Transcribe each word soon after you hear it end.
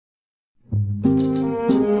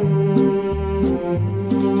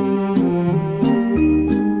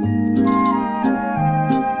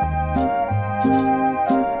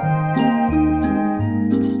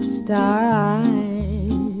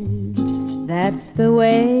That's the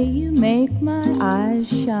way you make my eyes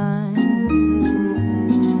shine.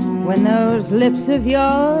 When those lips of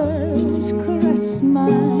yours caress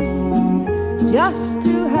mine, just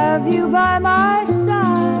to have you by my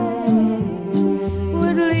side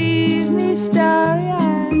would leave me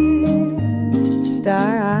starry-eyed,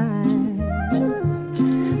 star-eyes,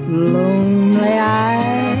 lonely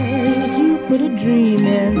eyes you put a dream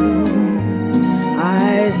in,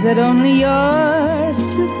 eyes that only you're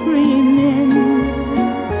supreme in.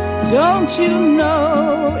 Don't you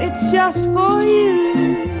know it's just for you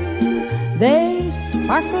they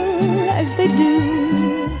sparkle as they do,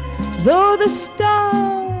 though the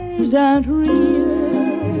stars aren't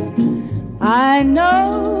real. I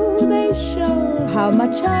know they show how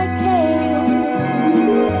much I care.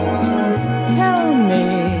 Tell me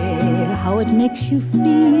how it makes you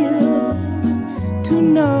feel to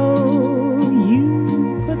know you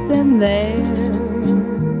put them there.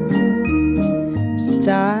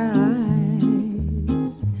 Star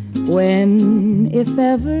eyes, when, if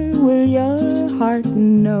ever, will your heart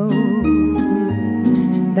know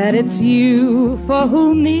that it's you for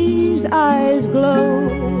whom these eyes glow?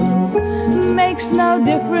 Makes no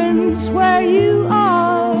difference where you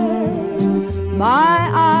are, my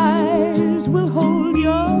eyes will hold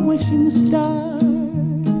your wishing star.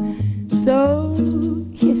 So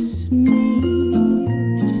kiss me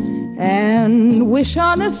and wish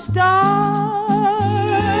on a star,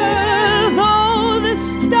 though the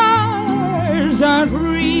stars aren't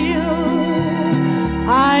real.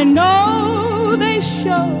 I know they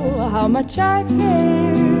show how much I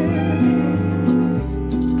care.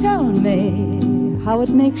 Tell me how it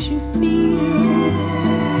makes you feel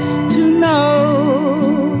to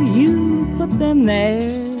know you put them there.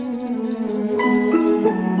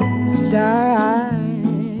 Star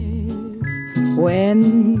eyes, when,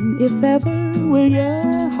 if ever, will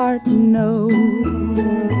your heart know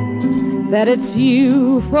that it's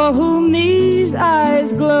you for whom these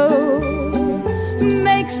eyes glow?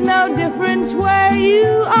 Makes no difference where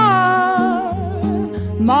you are,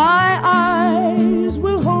 my eyes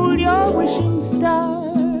will hold your wishing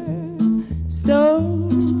star. So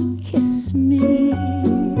kiss me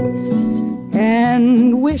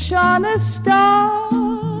and wish on a star.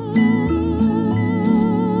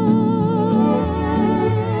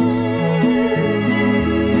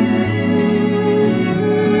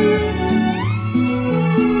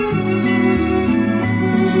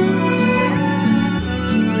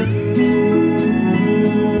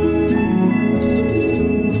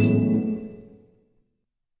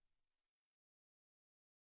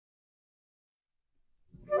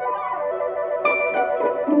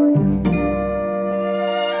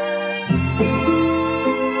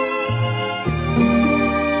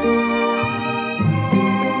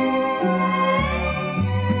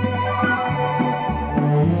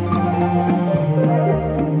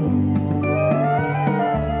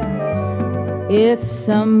 It's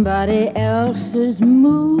somebody else's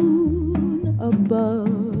moon above,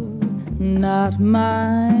 not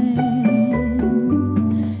mine.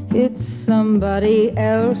 It's somebody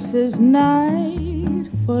else's night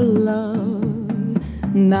for love,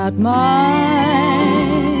 not mine.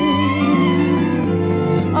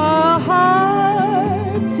 A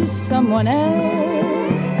heart to someone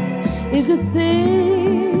else is a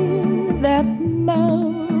thing that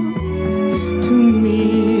melts. To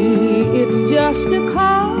me it's just a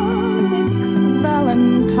comic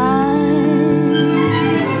valentine.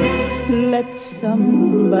 Let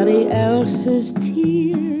somebody else's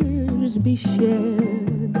tears be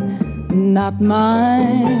shed, not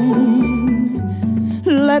mine.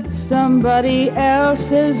 Let somebody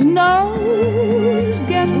else's nose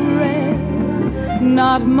get red,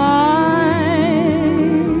 not mine.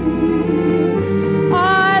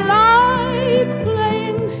 I like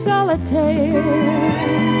playing solitaire,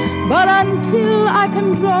 but until I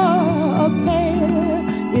can draw a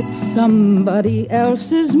pair, it's somebody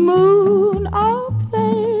else's moon up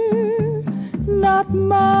there, not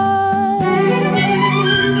mine.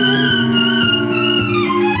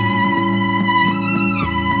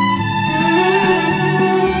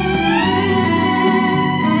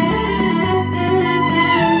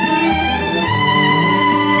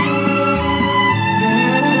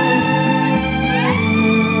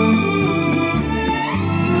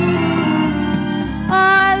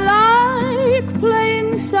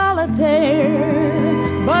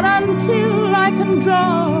 But until I can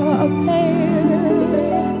draw a pair,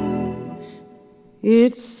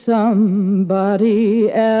 it's somebody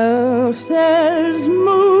else's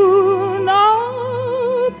moon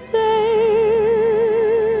up there,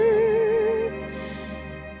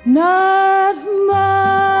 not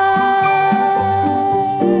mine.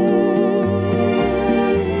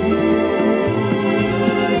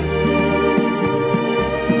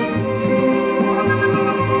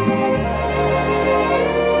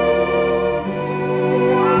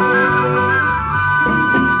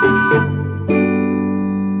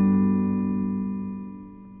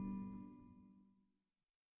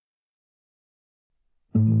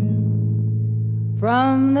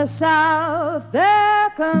 the south there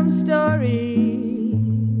come stories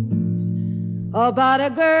about a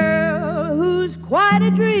girl who's quite a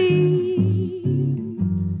dream,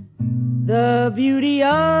 the beauty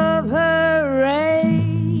of her race.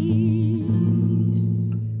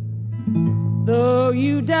 Though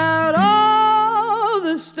you doubt all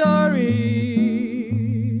the stories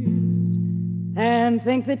and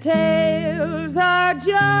think the tales are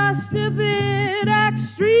just a bit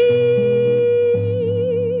extreme,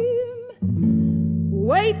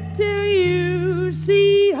 wait till you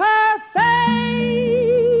see her face.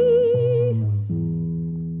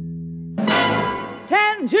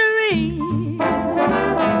 Tangerine,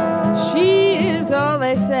 she is all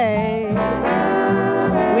they say,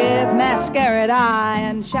 with mascara eye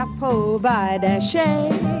and chapeau by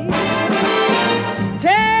Daché.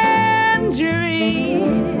 Tangerine,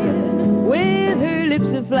 with her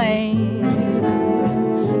lips aflame,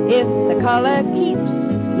 if the color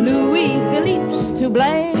keeps Louis Philippe's to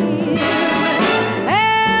blame.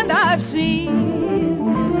 And I've seen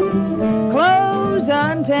clothes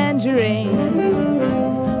on Tangerine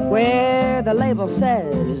where the label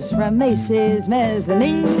says from Macy's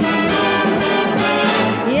Mezzanine.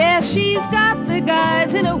 Yeah, she's got the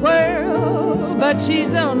guys in a whirl, but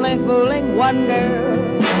she's only fooling one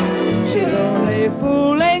girl. She's only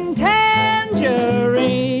fooling Tangerine.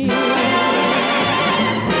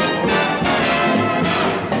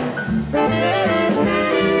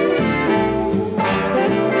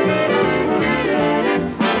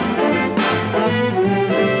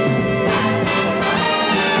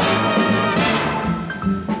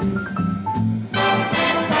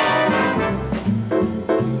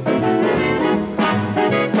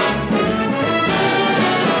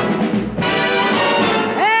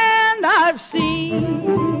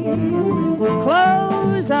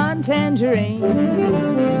 On Tangerine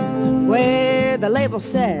where the label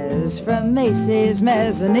says from Macy's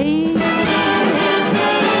Mezzanine.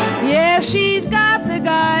 Yeah, she's got the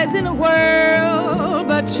guys in a whirl,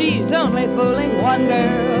 but she's only fooling one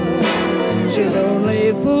girl. She's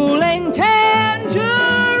only fooling Tangerine.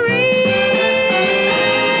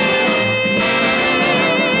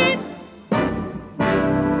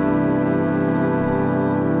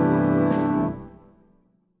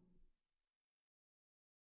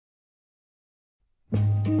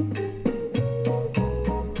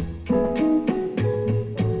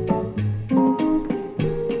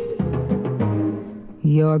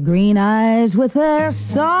 Your green eyes with their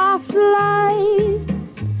soft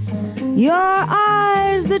lights, your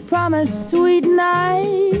eyes that promise sweet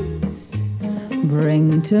nights,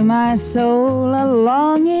 bring to my soul a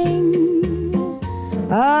longing,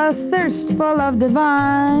 a thirst for love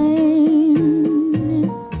divine.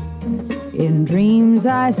 In dreams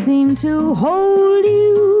I seem to hold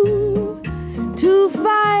you, to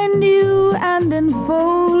find you and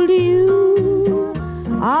enfold you.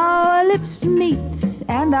 Our lips meet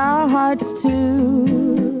and our hearts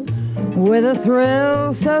too, with a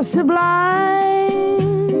thrill so sublime.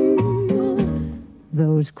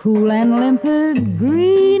 Those cool and limpid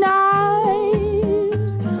green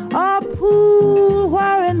eyes, a pool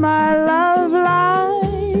wherein my love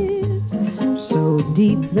lies, so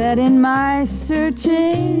deep that in my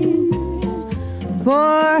searching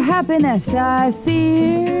for happiness I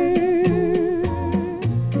fear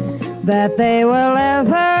that they will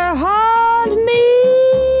ever haunt me.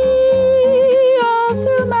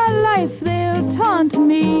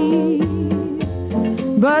 Me,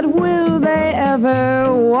 but will they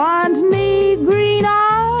ever want me? Green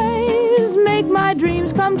eyes make my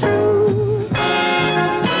dreams come true.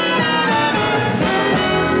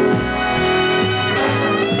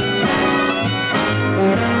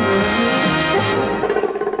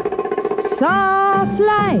 Soft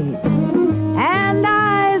lights and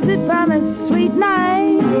eyes that promise sweet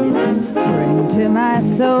nights bring to my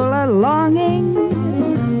soul a longing,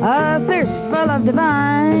 a thirst for love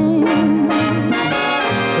divine.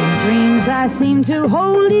 In dreams I seem to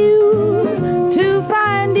hold you, to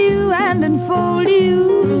find you and enfold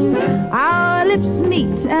you. Our lips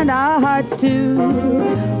meet and our hearts too,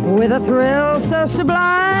 with a thrill so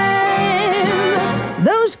sublime.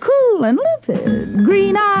 Those cool and limpid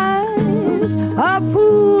green eyes, a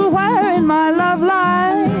pool wherein my love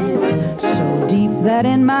lies, so deep that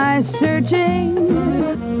in my searching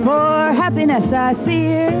for happiness I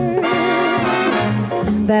fear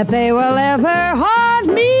that they will ever haunt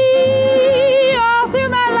me. All through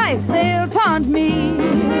my life they'll taunt me,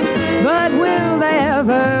 but will they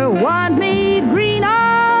ever want me? Green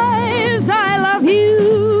eyes, I love you.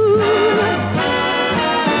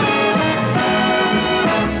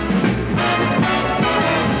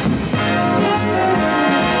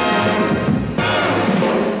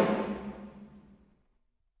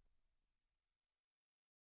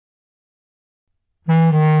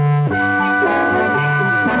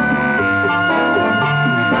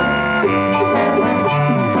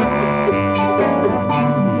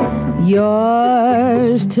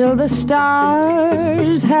 Yours till the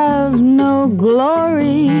stars have no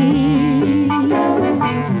glory.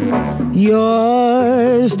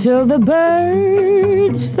 Yours till the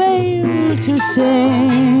birds fail to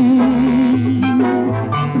sing.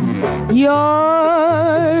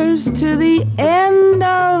 Yours to the end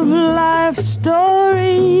of life's story.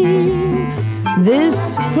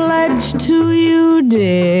 This pledge to you,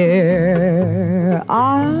 dear,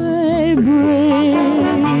 I bring.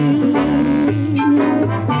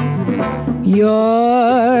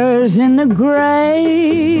 Yours in the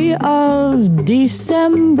gray of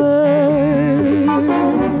December,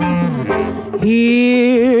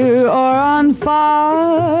 here or on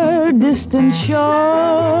far distant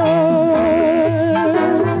shores.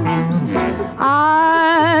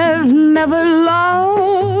 I've never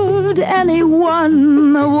loved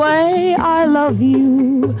anyone the way I love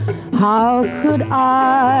you. How could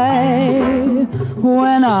I,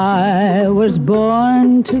 when I was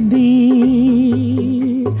born to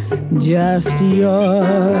be just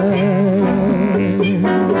yours?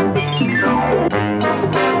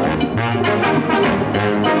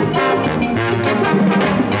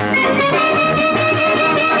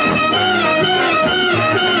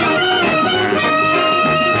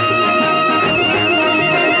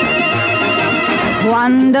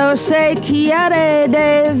 Cuando se quiere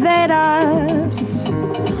de veras,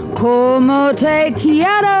 como te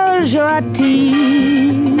quiero yo a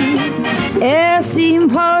ti, es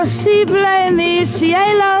imposible, mi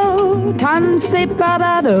cielo, tan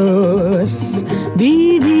separados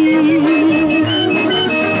vivir.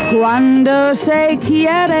 Cuando se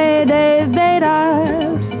quiere de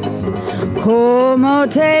veras, como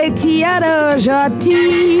te quiero yo a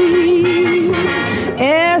ti,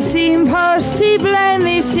 es imposible,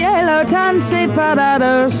 mi cielo, tan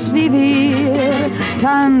separados vivir,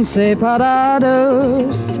 tan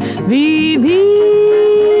separados vivir.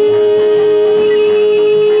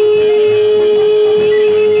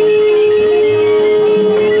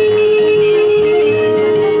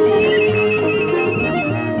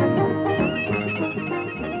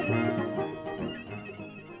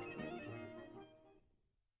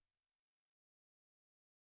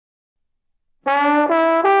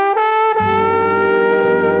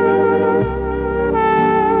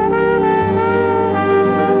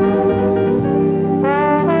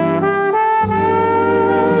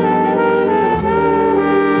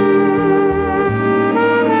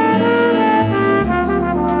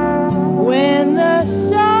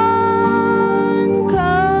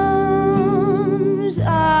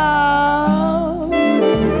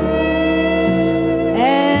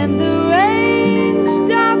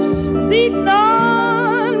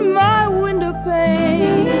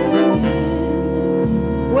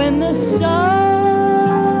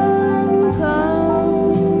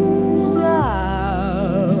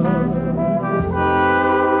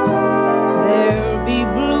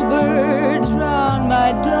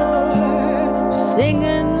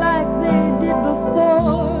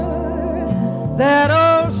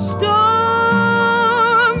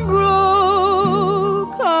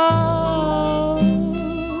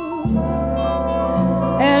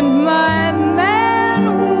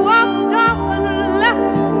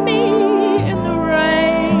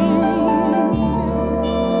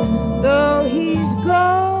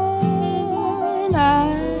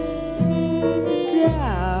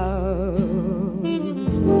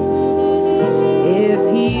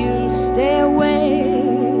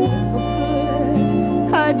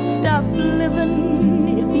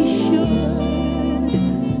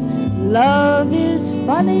 Love is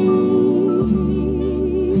funny,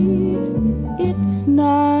 it's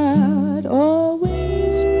not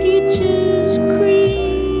always peaches,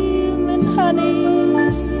 cream and honey.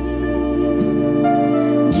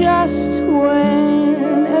 Just when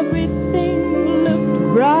everything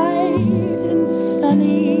looked bright and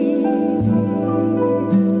sunny,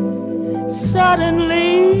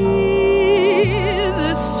 suddenly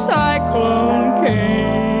the cyclone came.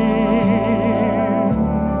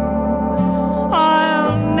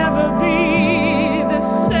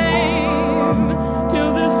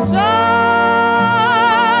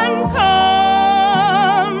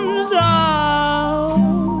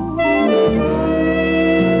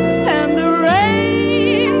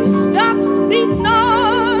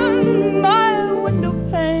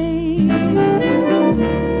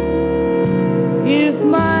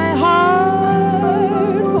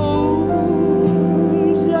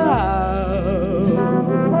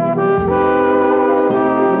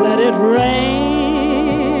 Rain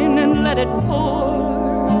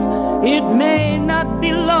It may not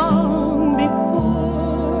be long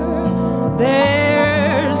before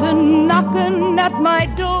there's a knocking at my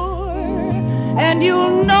door, and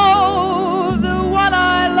you'll know the one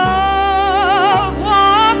I love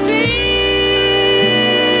walked in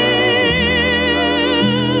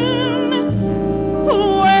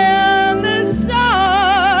when the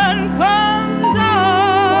sun comes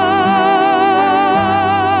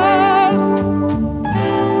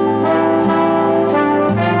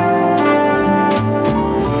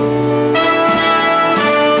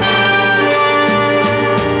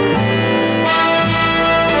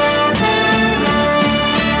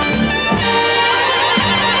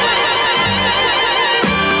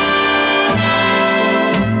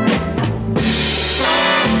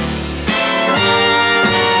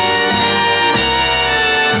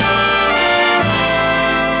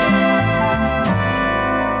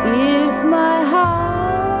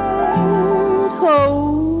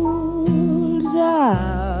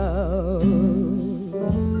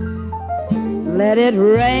let it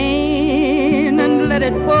rain and let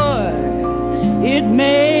it pour. It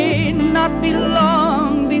may not be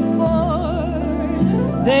long before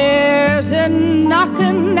there's a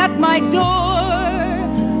knocking at my door,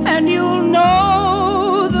 and you'll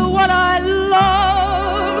know the one I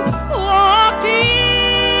love walked in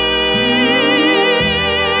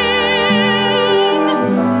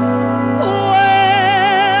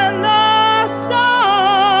when the sun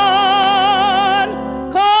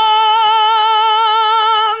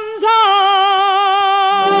comes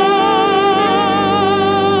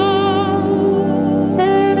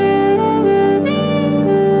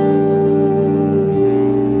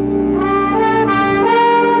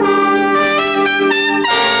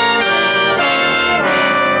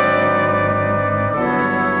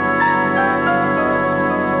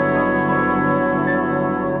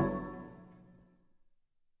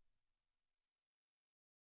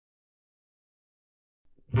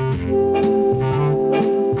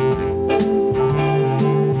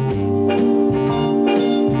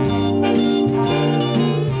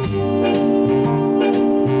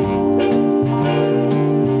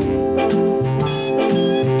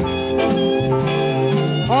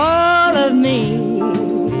all of me.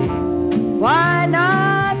 Why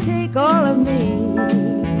not take all of me?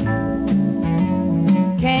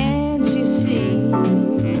 Can't you see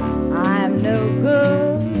I'm no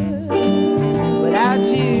good without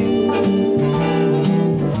you?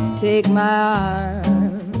 Take my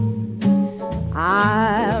arms,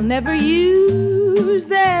 I'll never use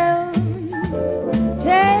them.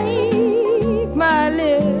 Take my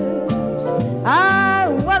lips, I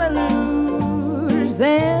wanna lose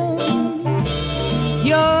them.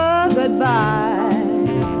 Your goodbye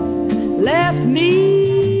left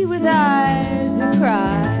me with eyes that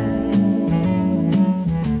cry.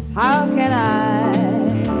 How can I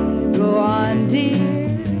go on, dear,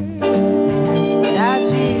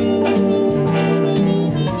 without you?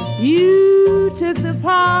 You took the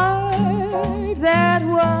part that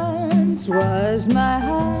once was my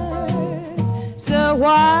heart, so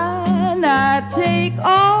why not take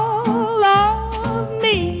all of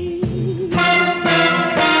me?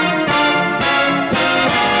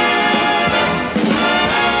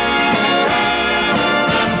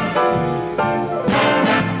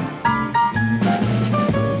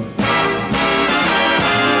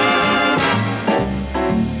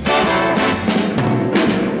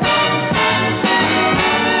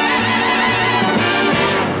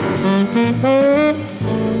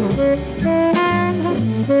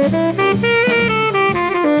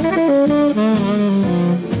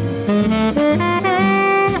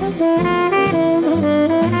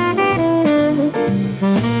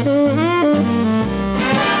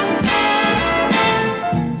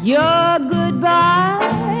 Your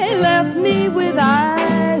goodbye left me with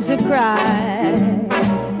eyes that cry.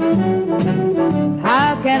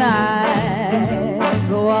 How can I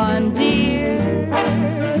go on, dear,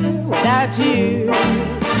 without you?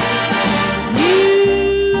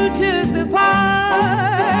 You took the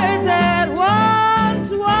part that once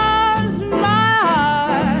was my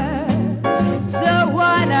heart, so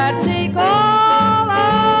why not take all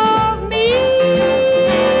of me?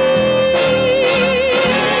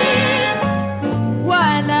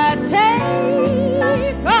 Why not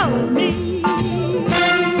take all of me?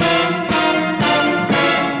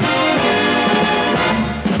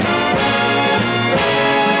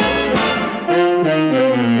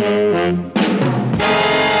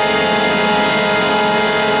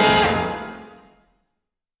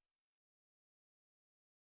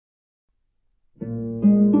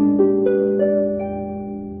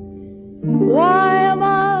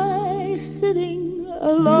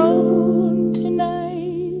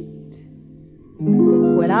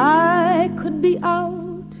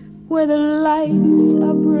 where the lights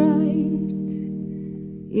are bright.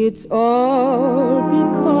 It's all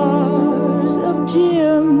because of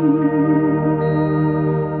Jim.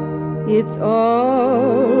 It's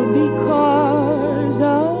all because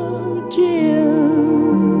of Jim.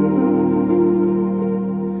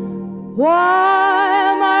 Why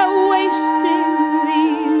am I wasting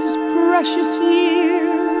these precious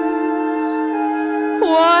years?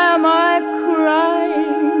 Why am I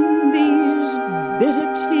crying these bitter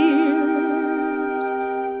tears?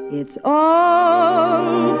 It's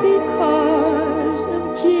all because of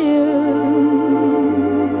Jim.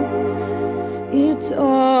 It's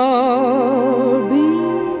all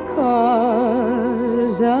because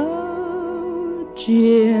of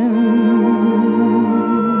Jim.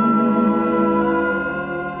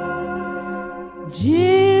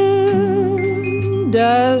 Jim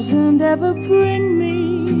doesn't ever bring me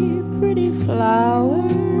pretty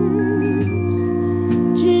flowers.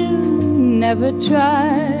 Jim never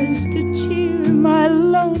tries to cheer my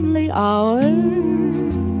lonely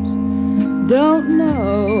hours. Don't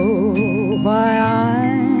know why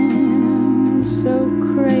I'm so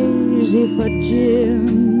crazy for Jim.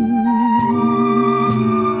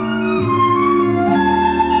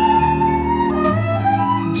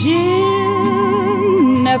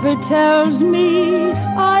 Jim never tells me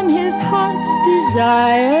I'm his heart's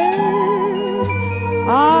desire.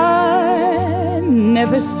 I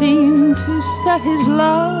never seem to set his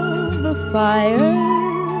love afire.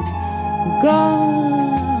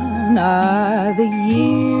 Gone are the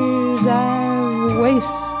years I've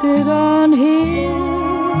wasted on him.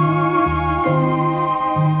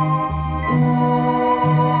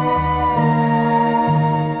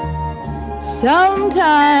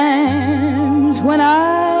 Sometimes when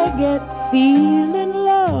I get feeling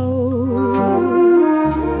low,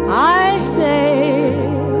 I say,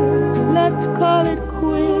 let's call it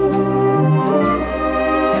quits.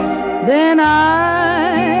 Then I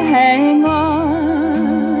hang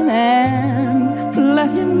on and let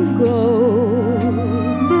him go,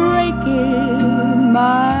 breaking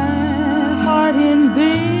my heart in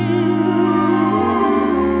bits.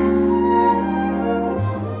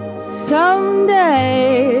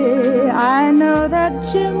 Someday I know that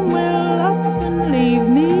Jim will up and leave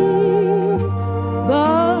me,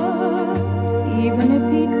 but even if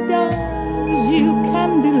he does, you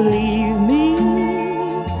can believe me,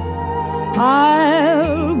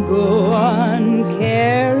 I'll go on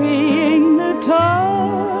carrying the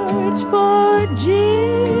torch for Jim.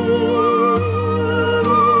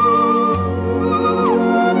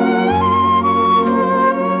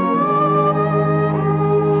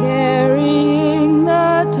 Carrying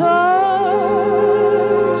the torch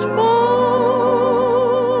for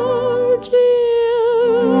Jim.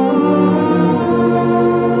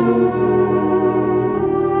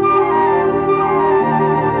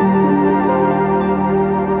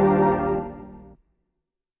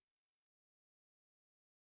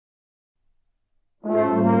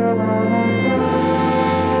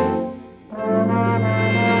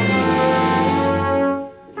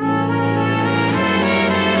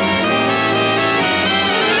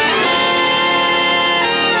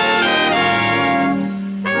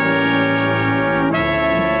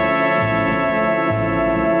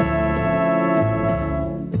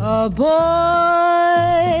 A boy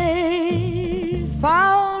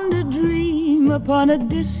found a dream upon a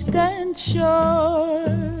distant shore.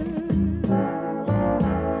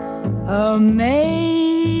 A maid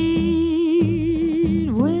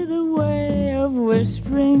with a way of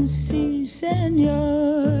whispering, "Si,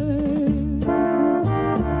 senor."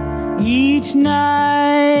 Each night,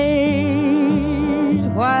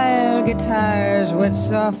 while guitars would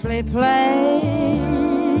softly play,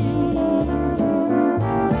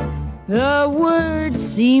 the words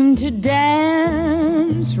seemed to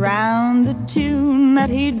dance round the tune that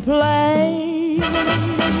he'd play.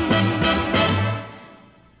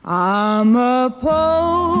 Amapola,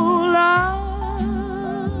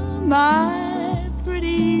 my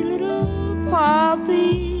pretty little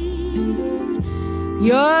poppy,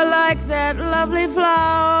 you're like that lovely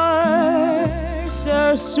flower,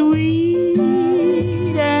 so sweet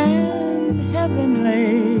and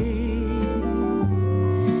heavenly.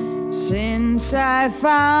 Since I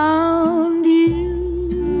found you,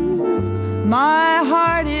 my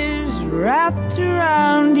heart is wrapped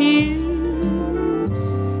around you,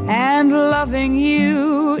 and loving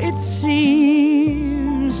you, it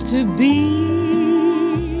seems to be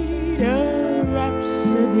a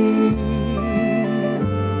rhapsody.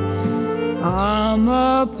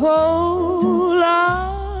 Amapola,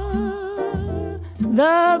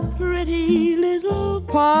 the pretty little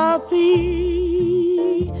poppy,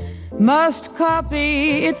 must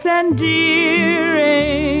copy its endearing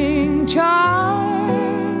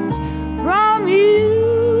charms from you.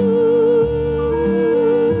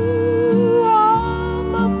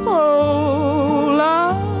 Amapola,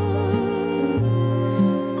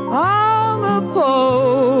 Amapola,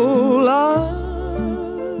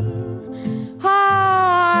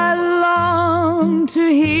 I long to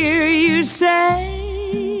hear you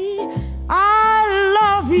say I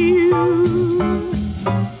love you.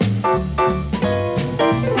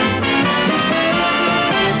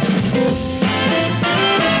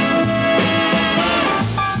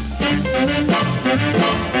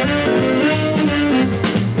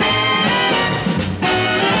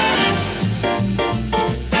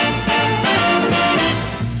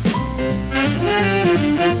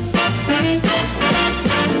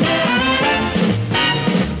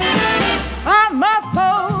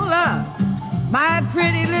 Amapola, my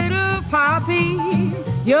pretty little poppy,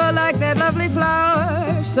 you're like that lovely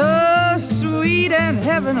flower, so sweet and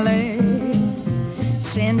heavenly.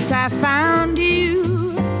 Since I found you,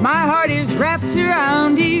 my heart is wrapped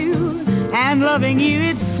around you, and loving you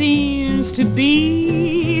it seems to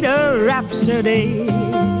be a rhapsody.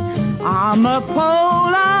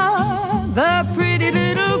 Amapola, the pretty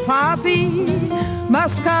little poppy,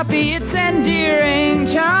 must copy its endearing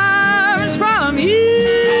charms from you.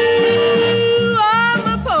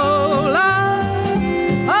 Amapola,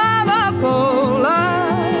 Amapola,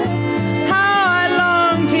 how I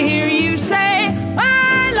long to hear you say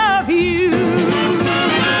I love you.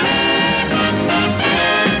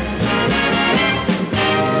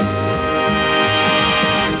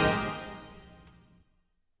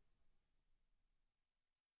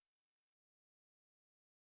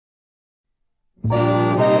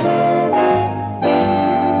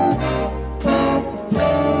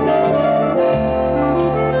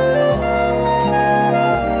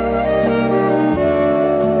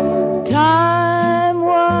 Time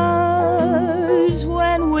was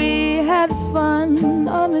when we had fun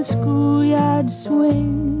on the schoolyard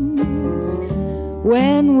swings,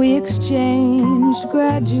 when we exchanged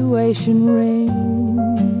graduation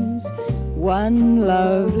rings, one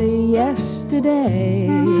lovely yesterday.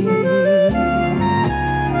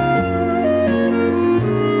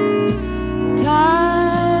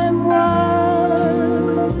 Time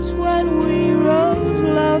was when we wrote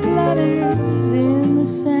love letters in the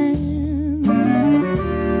sand,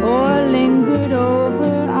 or lingered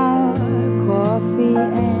over our coffee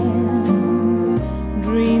and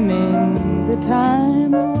dreaming the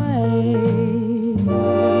time away.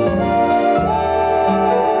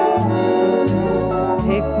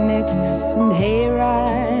 Picnics and hay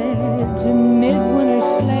rides and midwinter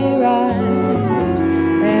sleigh rides,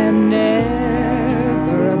 and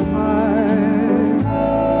never apart.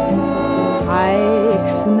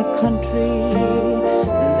 Hikes in the country,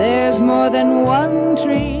 there's more than one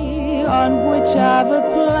tree on which I've a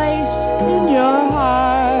place in your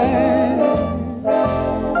heart.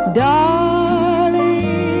 Darling,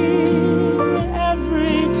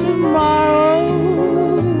 every tomorrow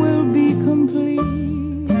will be complete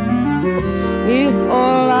if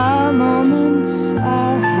all our moments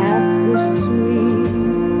are half as sweet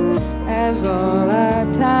as all our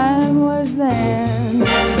time was then.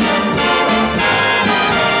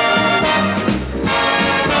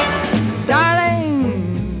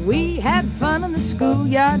 Darling, we had fun on the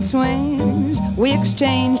schoolyard swings, we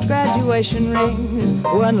exchanged graduation rings,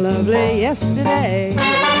 one lovely yesterday.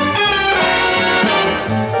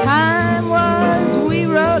 Time was we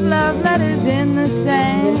wrote love letters in the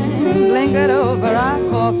sand, lingered over our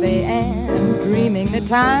coffee and dreaming the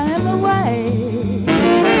time away.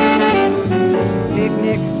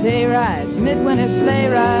 Picnics, hay rides, midwinter sleigh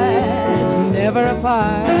rides, never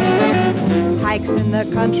apart. Hikes in the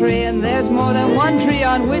country, and there's more than one tree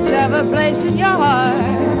on which I've a place in your heart.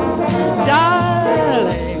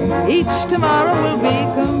 Darling, each tomorrow will be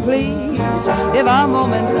complete if our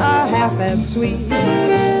moments are half as sweet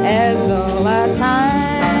as all our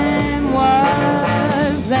time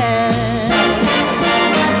was then.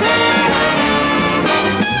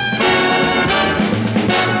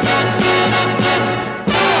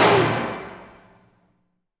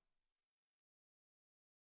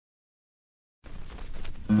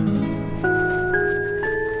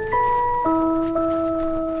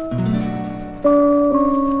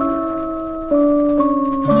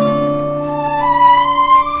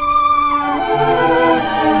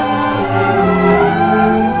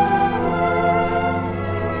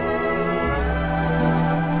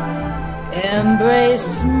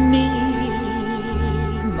 Embrace me,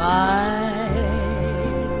 my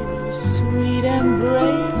sweet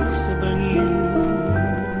embraceable you.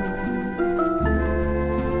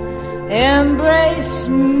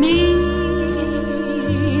 me,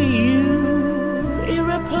 you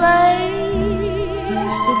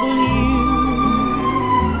irreplaceable you.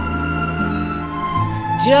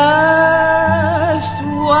 Just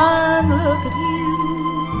one look at you,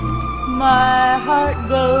 my heart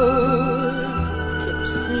goes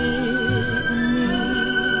tipsy.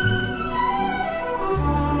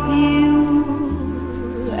 You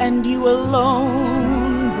and you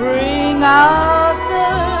alone bring out the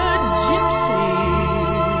gypsy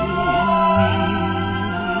in me.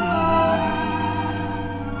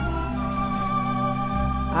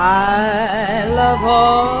 I love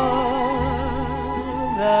all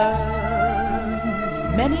the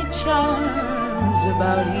many charms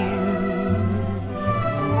about you.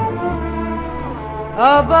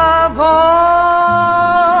 Above all,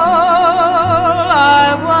 I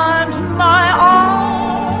want my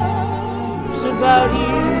arms about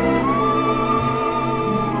you.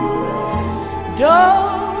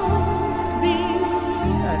 Don't be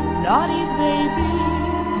a naughty baby.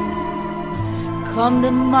 Come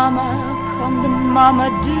to mama,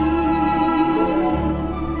 do.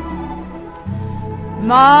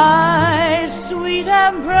 My sweet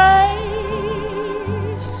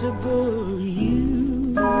embraceable you.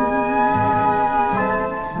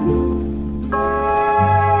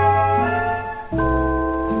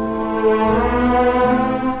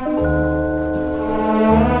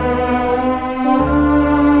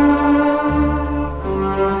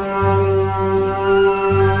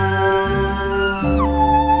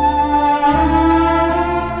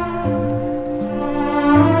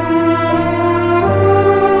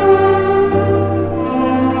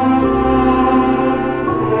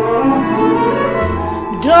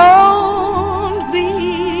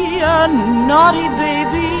 Naughty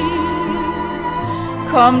baby,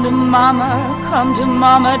 come to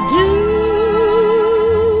mama, do.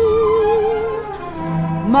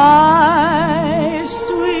 My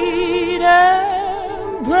sweet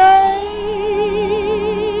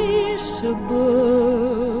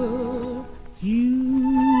embraceable you.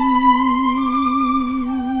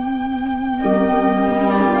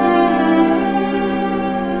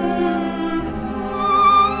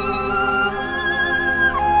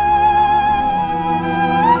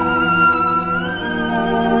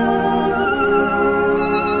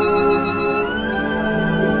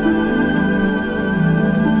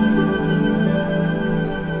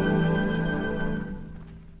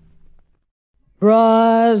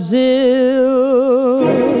 Brazil,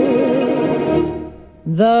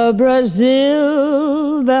 the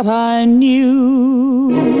Brazil that I knew,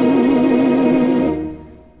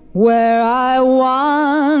 where I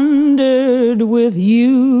wandered with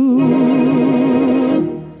you,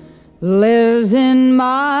 lives in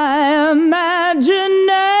my imagination,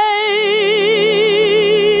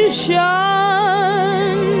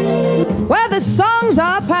 where the songs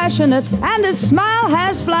are passionate and a smile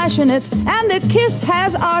has flash in it and a kiss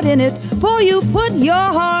has art in it, for you put your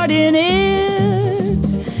heart in it.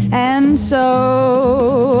 And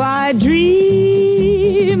so I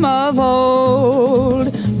dream of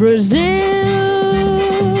old Brazil.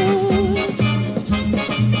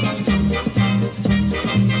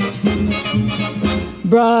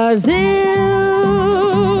 Brazil,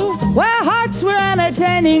 where hearts were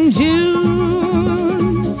entertaining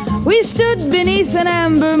June. We stood beneath an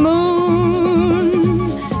amber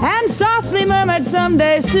moon and softly murmured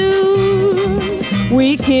someday soon.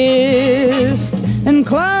 We kissed and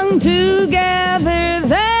clung together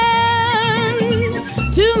then.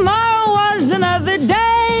 Tomorrow was another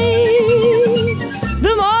day.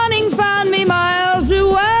 The morning found me miles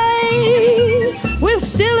away with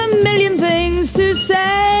still a million things to say.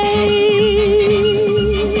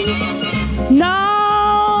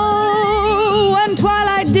 Now when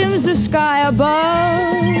twilight dims the sky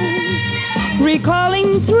above,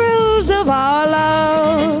 recalling thrills of our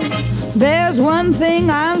love, there's one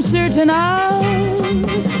thing I'm certain of: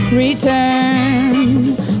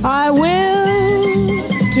 return I will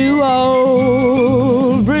to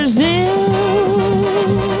old Brazil.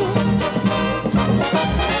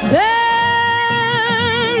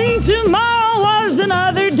 Then tomorrow was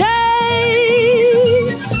another day.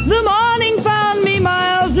 The morning found me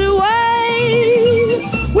miles away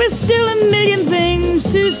with still a million things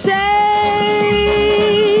to say.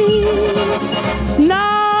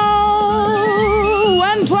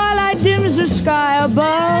 Sky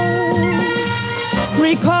above,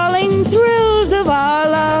 recalling thrills of our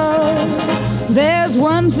love, there's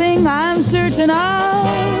one thing I'm certain of: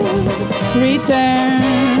 return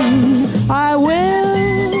I will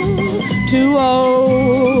to old